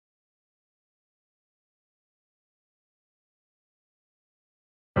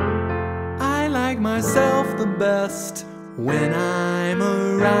like myself the best when I'm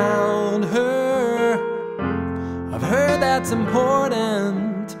around her. I've heard that's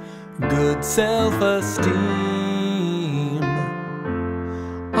important, good self-esteem.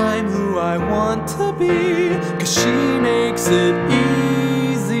 I'm who I want to be, 'cause she makes it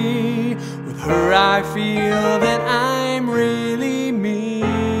easy. With her I feel that I'm really me.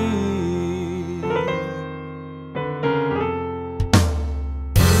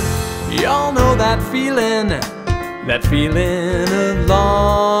 Y'all know that feeling of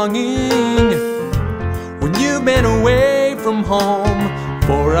longing, when you've been away from home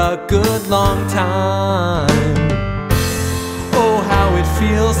for a good long time. Oh, how it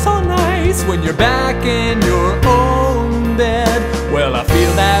feels so nice when you're back in your own bed. Well, I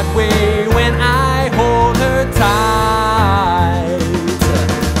feel that way when I hold her tight.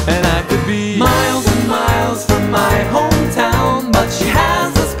 And I could be miles and miles from my hometown, but she has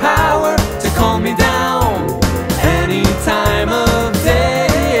this power to calm me down any time of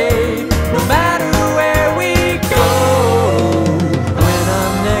day, no matter where we go. When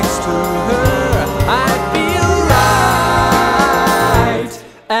I'm next to her, I feel right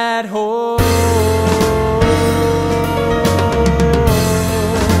at home.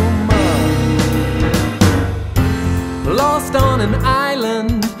 Lost on an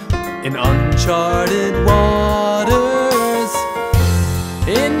island in uncharted waters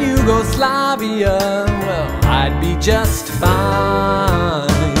in Yugoslavia, well, I'd be just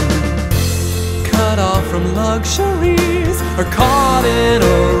fine. Cut off from luxuries or caught in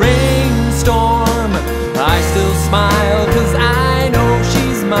a rainstorm, I still smile 'cause I know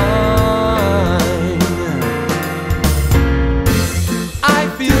she's mine. I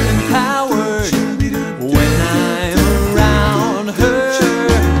feel empowered when I'm around her.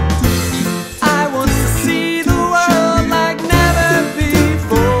 I want to see the world like never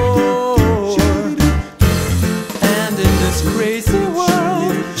before. And in this crazy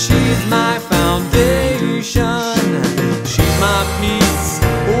world, she's my foundation. She's my peace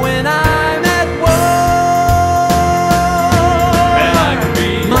when I'm at war. And I could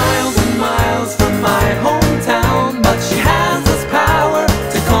be miles and miles from my hometown, but she has this power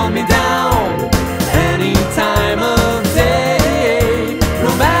to calm me down any time of day,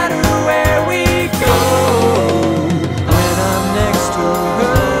 no matter where we go. When I'm next to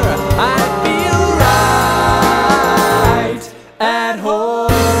her, I feel right at home.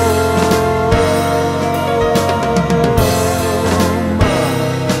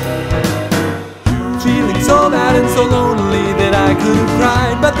 Feeling so bad and so lonely that I could have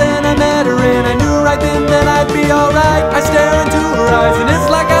cried, but then I met her and I knew right then that I'd be alright. I stare into her eyes and it's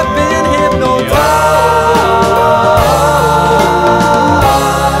like I've been hypnotized.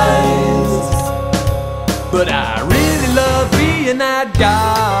 But I really love being that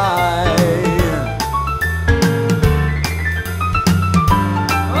guy.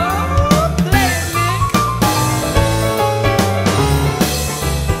 Oh, play it, Nick.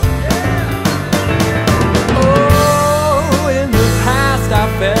 Oh, in the past I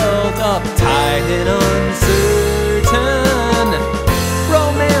felt uptight and uncertain.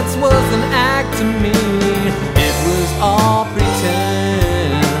 Romance was an act to me, it was all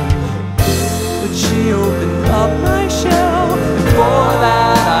pretend. But she opened up my shell, and for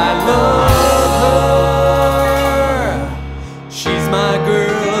that I love her. She's my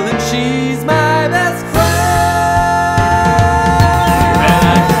girl and she's my best friend. And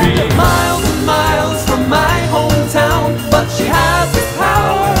I could be miles and miles from my hometown, but she has this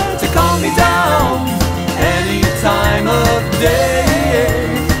power to calm me down any time of day,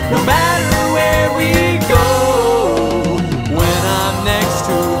 no matter where we go. When I'm next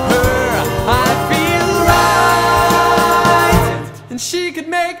to her, I feel right, and she could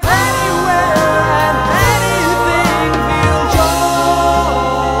make